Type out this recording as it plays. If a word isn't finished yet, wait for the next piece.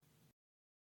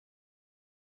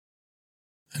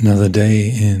Another day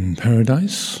in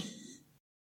paradise.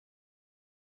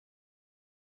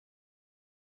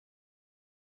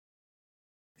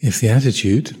 If the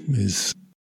attitude is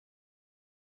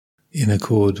in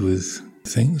accord with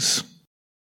things,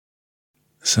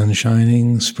 sun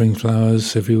shining, spring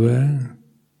flowers everywhere,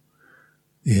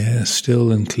 the air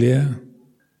still and clear,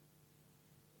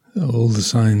 all the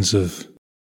signs of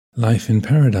life in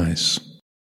paradise,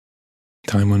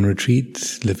 time on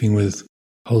retreat, living with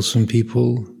wholesome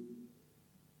people,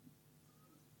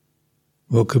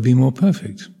 what could be more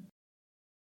perfect?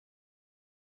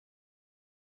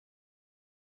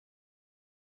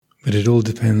 But it all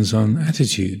depends on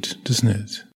attitude, doesn't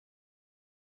it?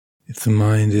 If the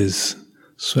mind is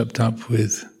swept up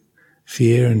with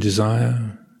fear and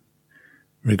desire,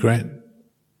 regret,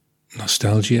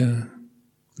 nostalgia,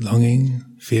 longing,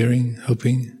 fearing,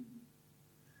 hoping,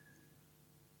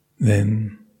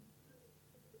 then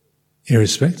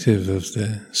irrespective of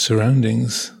the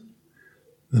surroundings,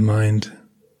 the mind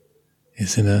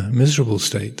is in a miserable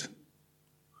state.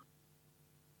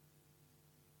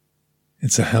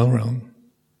 It's a hell realm.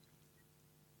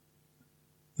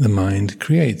 The mind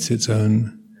creates its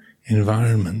own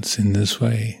environments in this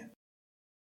way.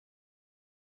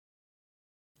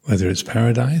 Whether it's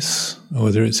paradise or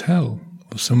whether it's hell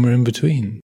or somewhere in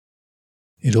between,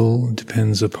 it all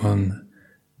depends upon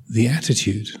the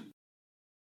attitude.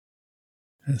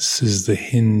 This is the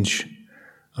hinge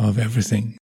of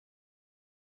everything.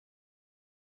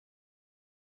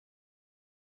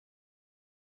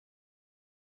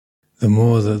 The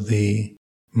more that the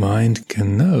mind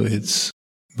can know its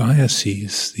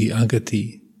biases, the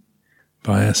agati,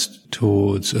 biased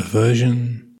towards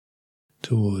aversion,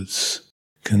 towards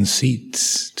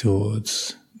conceit,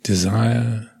 towards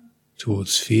desire,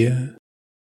 towards fear,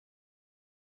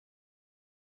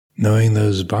 knowing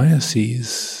those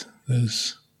biases,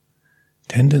 those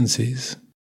tendencies,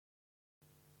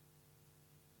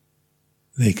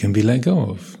 they can be let go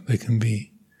of, they can be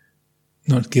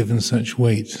not given such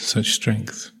weight, such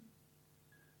strength.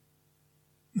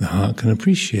 The heart can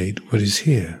appreciate what is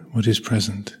here, what is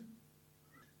present,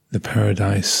 the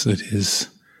paradise that is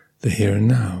the here and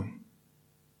now.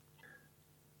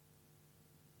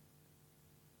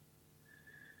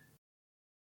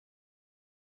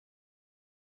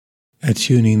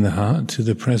 Attuning the heart to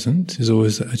the present is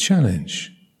always a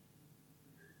challenge.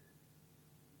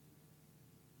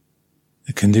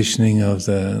 The conditioning of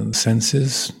the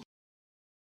senses,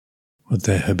 what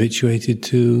they're habituated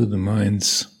to, the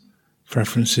mind's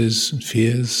preferences,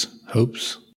 fears,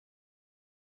 hopes,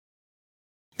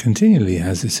 continually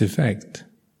has this effect.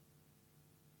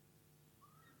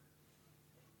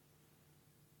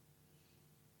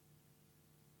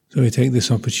 So we take this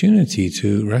opportunity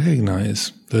to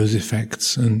recognize those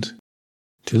effects and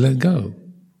to let go,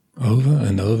 over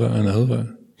and over and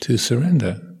over, to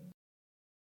surrender.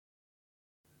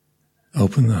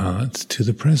 Open the heart to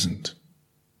the present.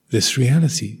 This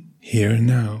reality, here and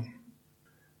now,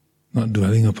 not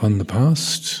dwelling upon the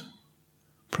past,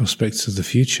 prospects of the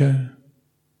future,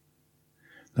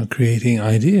 not creating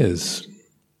ideas,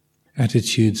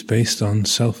 attitudes based on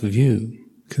self-view,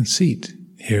 conceit,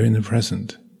 here in the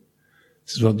present.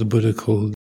 This is what the Buddha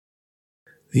called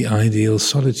the ideal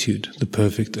solitude, the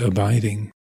perfect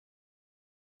abiding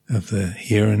of the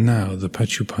here and now, the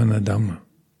Paccuppanna Dhamma.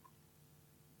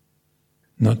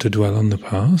 Not to dwell on the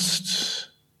past,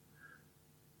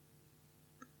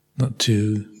 not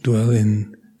to dwell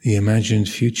in the imagined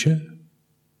future,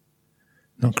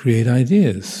 not create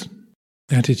ideas,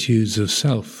 attitudes of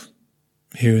self,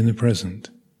 here in the present.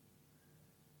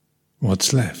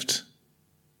 What's left?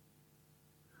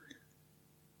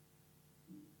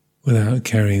 Without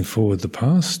carrying forward the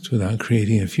past, without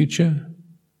creating a future,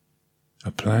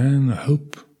 a plan, a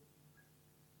hope,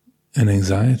 an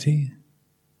anxiety,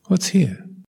 what's here?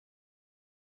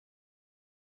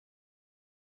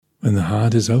 When the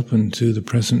heart is open to the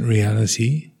present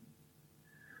reality,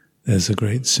 there's a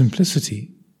great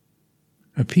simplicity,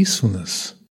 a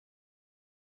peacefulness.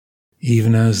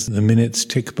 Even as the minutes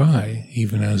tick by,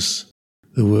 even as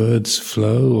the words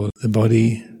flow or the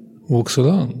body walks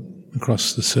along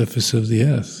across the surface of the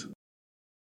earth,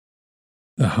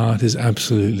 the heart is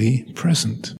absolutely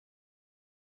present,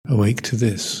 awake to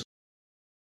this,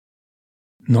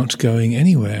 not going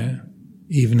anywhere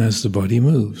even as the body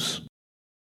moves.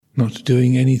 Not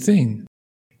doing anything,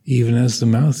 even as the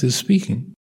mouth is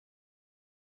speaking.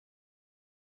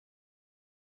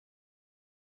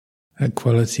 That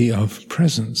quality of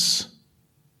presence,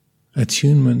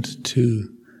 attunement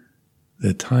to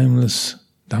the timeless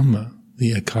Dhamma,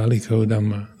 the Akaliko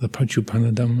Dhamma, the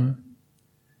Paccuppanna Dhamma,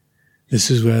 This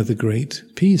is where the great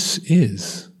peace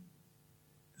is.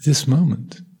 This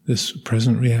moment, this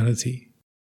present reality.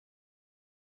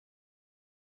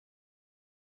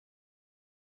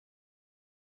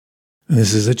 And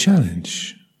this is a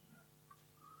challenge,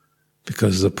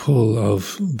 because the pull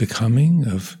of becoming,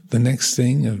 of the next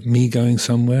thing, of me going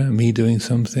somewhere, me doing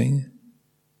something,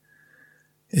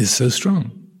 is so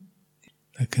strong.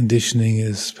 The conditioning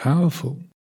is powerful.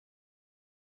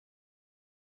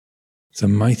 It's a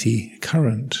mighty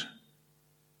current.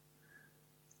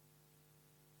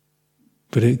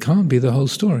 But it can't be the whole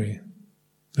story.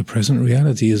 The present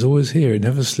reality is always here, it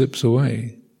never slips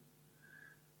away.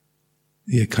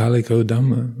 The Akaliko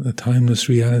Dhamma, the timeless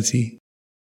reality,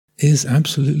 is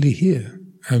absolutely here,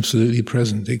 absolutely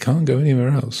present. It can't go anywhere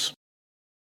else.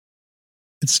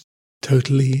 It's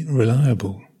totally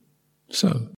reliable.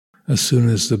 So, as soon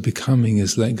as the becoming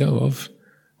is let go of,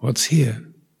 what's here?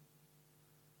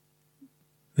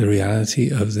 The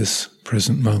reality of this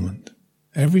present moment.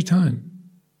 Every time.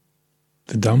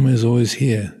 The Dhamma is always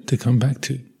here to come back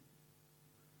to.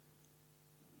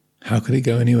 How could it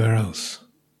go anywhere else?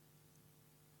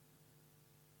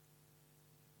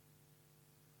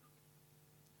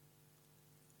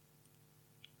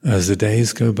 As the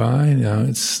days go by, now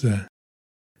it's the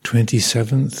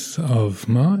 27th of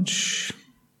March,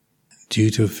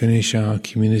 due to finish our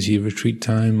community retreat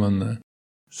time on the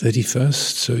 31st,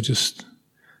 so just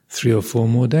 3 or 4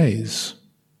 more days.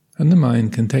 And the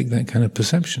mind can take that kind of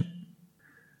perception.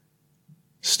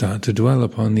 Start to dwell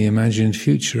upon the imagined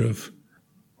future of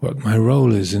what my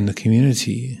role is in the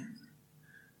community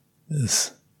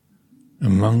as a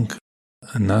monk,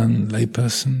 a nun,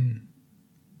 layperson,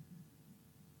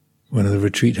 one of the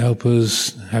retreat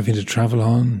helpers, having to travel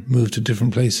on, move to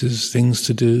different places, things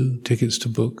to do, tickets to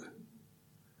book,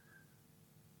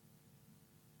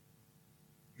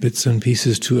 bits and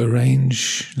pieces to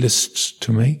arrange, lists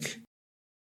to make.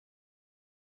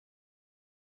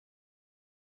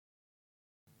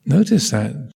 Notice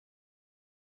that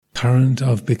current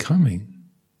of becoming,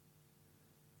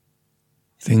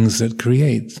 things that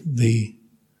create the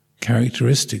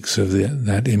characteristics of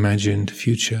that imagined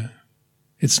future.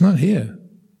 It's not here.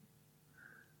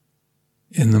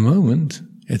 In the moment,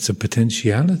 it's a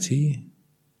potentiality,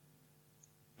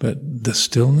 but the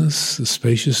stillness, the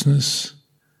spaciousness,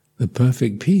 the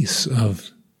perfect peace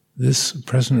of this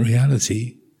present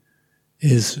reality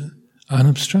is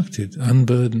unobstructed,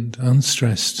 unburdened,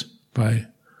 unstressed by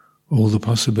all the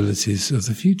possibilities of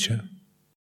the future.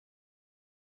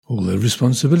 All the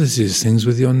responsibilities, things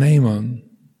with your name on,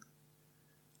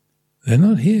 they're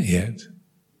not here yet.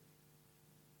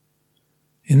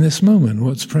 In this moment,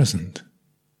 what's present?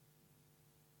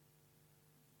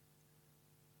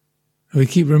 We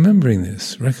keep remembering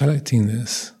this, recollecting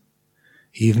this,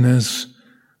 even as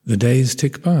the days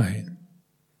tick by,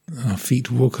 our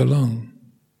feet walk along,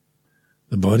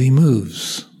 the body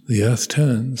moves, the earth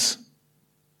turns.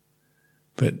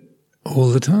 But all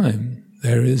the time,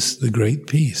 there is the great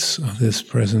peace of this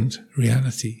present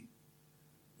reality,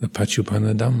 the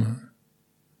Paccuppanna Dhamma.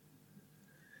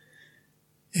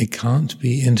 It can't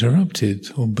be interrupted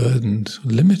or burdened,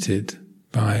 or limited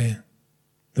by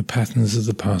the patterns of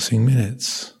the passing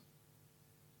minutes.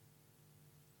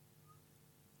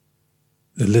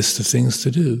 The list of things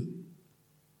to do.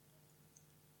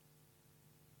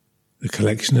 The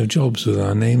collection of jobs with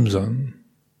our names on.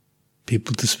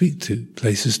 People to speak to,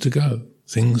 places to go,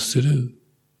 things to do.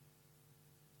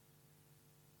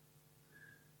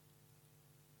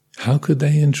 How could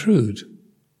they intrude?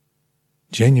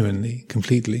 Genuinely,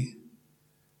 completely,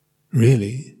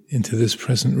 really, into this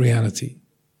present reality.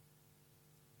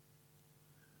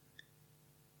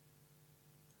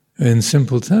 In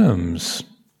simple terms,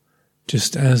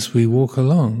 just as we walk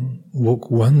along,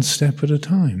 walk one step at a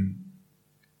time.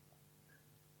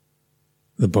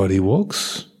 The body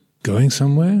walks, going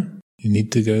somewhere. You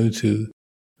need to go to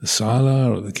the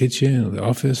sala or the kitchen or the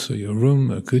office or your room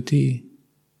or kuti.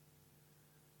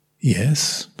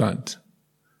 Yes, but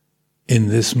in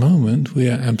this moment, we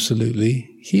are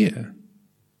absolutely here,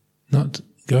 not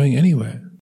going anywhere.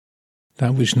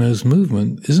 That which knows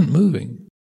movement isn't moving.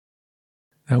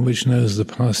 That which knows the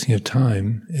passing of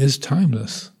time is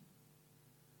timeless.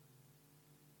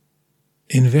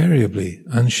 Invariably,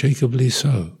 unshakably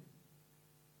so.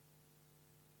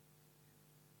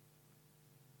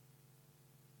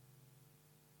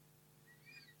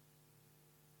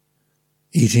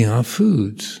 Eating our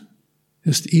food.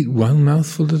 Just eat one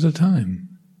mouthful at a time.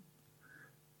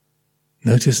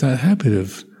 Notice that habit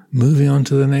of moving on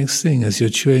to the next thing as you're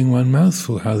chewing one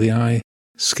mouthful, how the eye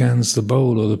scans the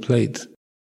bowl or the plate,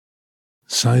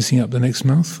 sizing up the next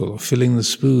mouthful, or filling the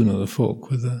spoon or the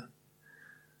fork with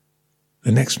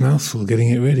the next mouthful, getting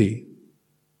it ready.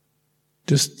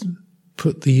 Just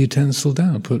put the utensil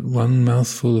down. Put one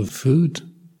mouthful of food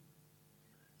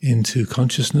into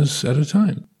consciousness at a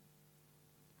time.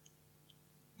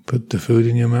 Put the food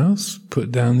in your mouth,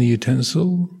 put down the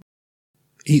utensil,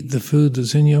 eat the food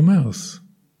that's in your mouth.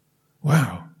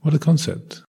 Wow, what a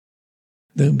concept.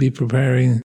 Don't be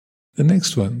preparing the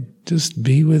next one. Just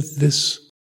be with this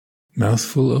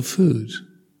mouthful of food.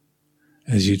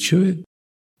 As you chew it,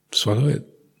 swallow it,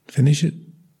 finish it,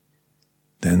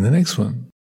 then the next one.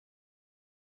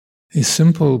 These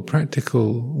simple,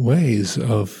 practical ways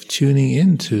of tuning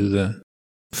into the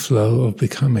flow of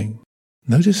becoming,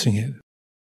 noticing it,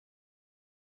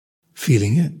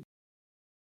 feeling it,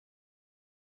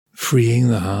 freeing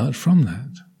the heart from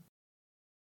that.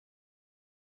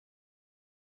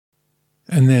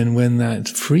 And then when that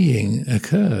freeing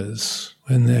occurs,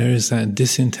 when there is that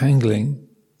disentangling,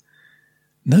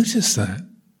 notice that.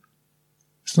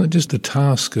 It's not just the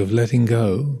task of letting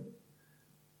go.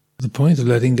 The point of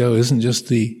letting go isn't just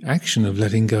the action of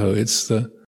letting go, it's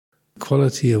the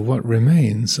quality of what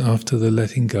remains after the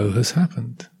letting go has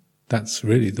happened. That's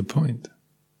really the point.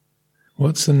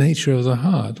 What's the nature of the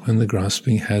heart when the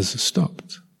grasping has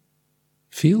stopped?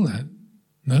 Feel that.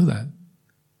 Know that.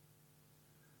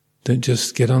 Don't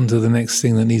just get on to the next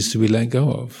thing that needs to be let go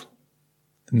of,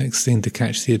 the next thing to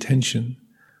catch the attention.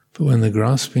 But when the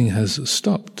grasping has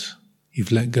stopped,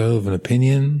 you've let go of an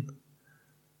opinion,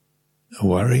 a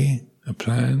worry, a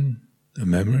plan, a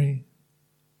memory,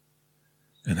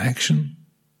 an action.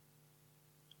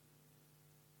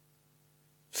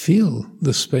 Feel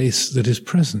the space that is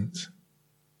present,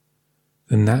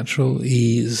 the natural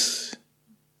ease,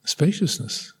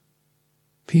 spaciousness,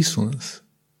 peacefulness.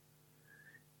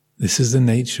 This is the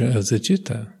nature of the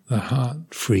citta, the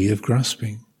heart free of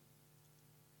grasping.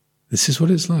 This is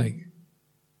what it's like.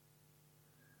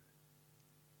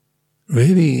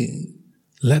 Really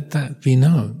let that be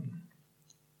known.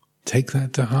 Take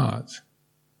that to heart.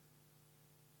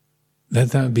 Let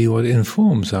that be what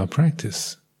informs our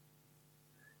practice.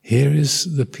 Here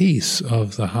is the peace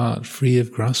of the heart free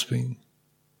of grasping.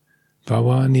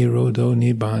 Bhava nirodho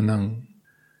nibbānang.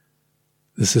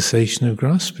 The cessation of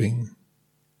grasping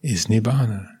is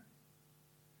nibbana.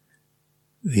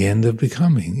 The end of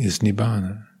becoming is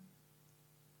nibbana.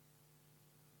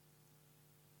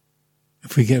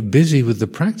 If we get busy with the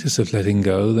practice of letting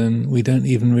go, then we don't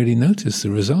even really notice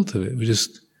the result of it. We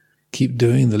just keep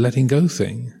doing the letting go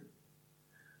thing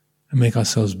and make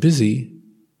ourselves busy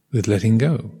with letting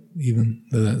go, even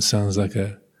though that sounds like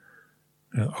an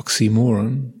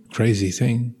oxymoron, crazy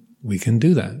thing. We can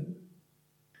do that.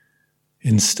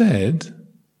 Instead,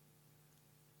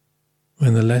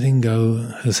 when the letting go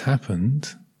has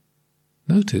happened,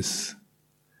 notice,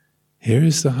 here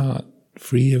is the heart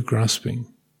free of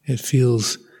grasping. It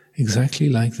feels exactly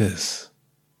like this.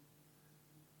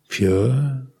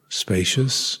 Pure,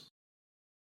 spacious,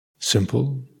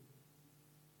 simple,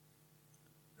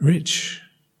 rich,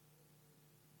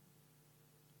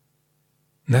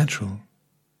 natural,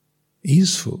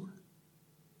 easeful.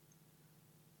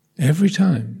 Every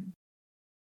time,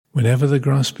 whenever the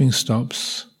grasping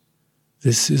stops,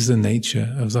 this is the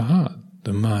nature of the heart,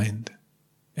 the mind.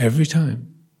 Every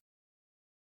time.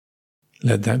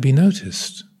 Let that be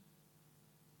noticed.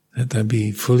 Let that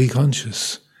be fully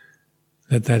conscious.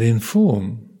 Let that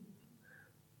inform,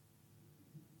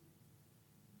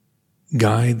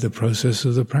 guide the process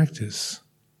of the practice,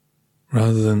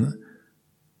 rather than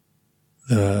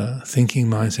the thinking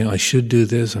mind saying, I should do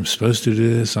this, I'm supposed to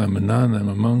do this, I'm a nun, I'm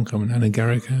a monk, I'm an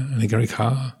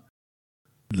anagarika,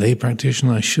 lay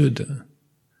practitioner, I should.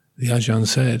 The Ajahn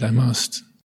said, I must.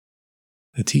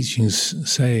 The teachings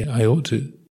say, I ought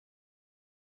to.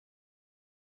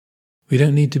 We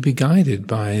don't need to be guided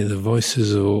by the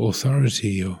voices of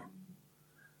authority or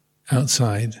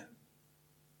outside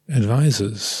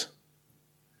advisors.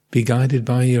 Be guided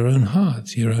by your own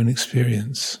heart, your own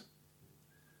experience.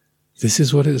 This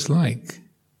is what it's like,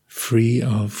 free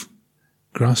of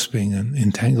grasping and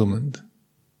entanglement.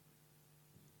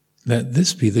 Let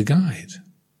this be the guide,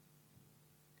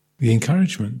 the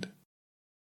encouragement.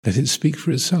 Let it speak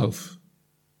for itself.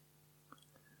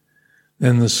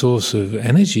 Then the source of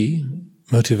energy,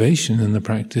 motivation in the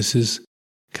practice is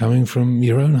coming from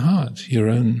your own heart, your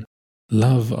own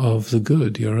love of the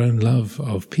good, your own love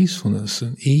of peacefulness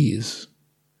and ease.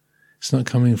 It's not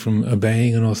coming from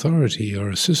obeying an authority or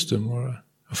a system or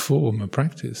a form, a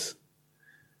practice.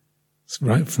 It's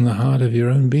right from the heart of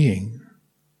your own being.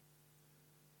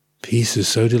 Peace is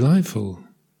so delightful.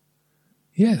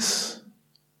 Yes.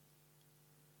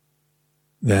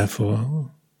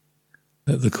 Therefore,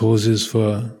 that the causes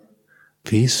for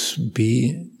peace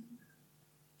be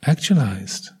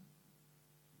actualized,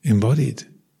 embodied.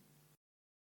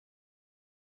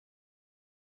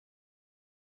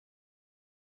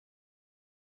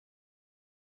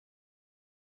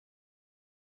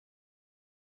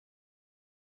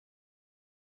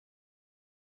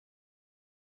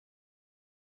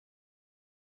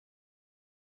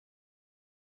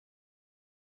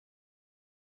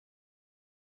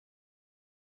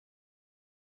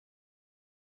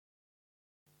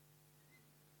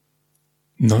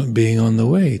 Not being on the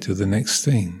way to the next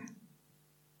thing,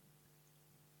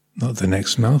 not the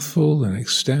next mouthful, the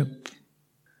next step,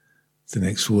 the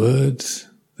next word,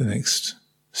 the next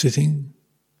sitting,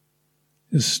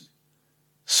 just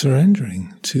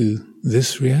surrendering to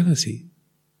this reality,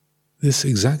 this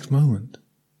exact moment.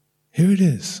 Here it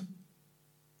is.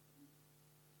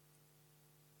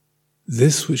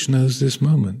 This which knows this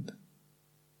moment.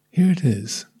 Here it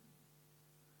is.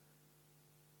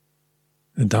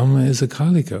 The Dhamma is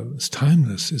akaliko, it's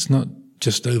timeless, it's not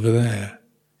just over there.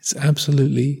 It's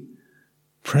absolutely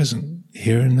present,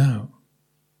 here and now.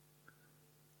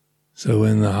 So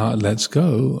when the heart lets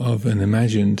go of an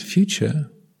imagined future,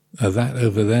 of that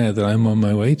over there that I'm on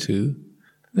my way to,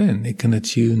 then it can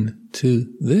attune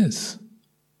to this.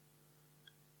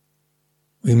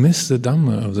 We miss the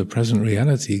Dhamma of the present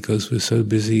reality because we're so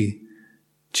busy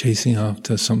chasing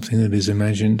after something that is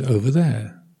imagined over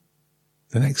there,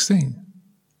 the next thing.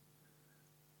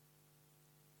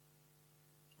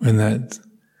 When that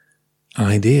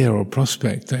idea or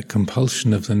prospect, that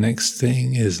compulsion of the next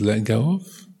thing is let go of,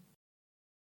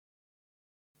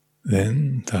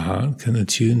 then the heart can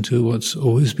attune to what's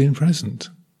always been present,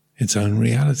 its own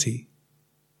reality.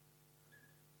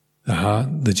 The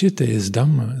heart, the citta is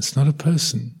Dhamma, it's not a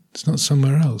person, it's not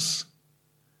somewhere else.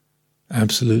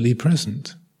 Absolutely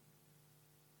present,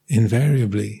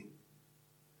 invariably,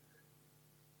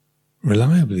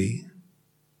 reliably,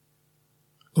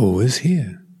 always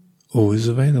here. Always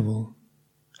available.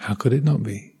 How could it not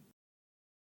be?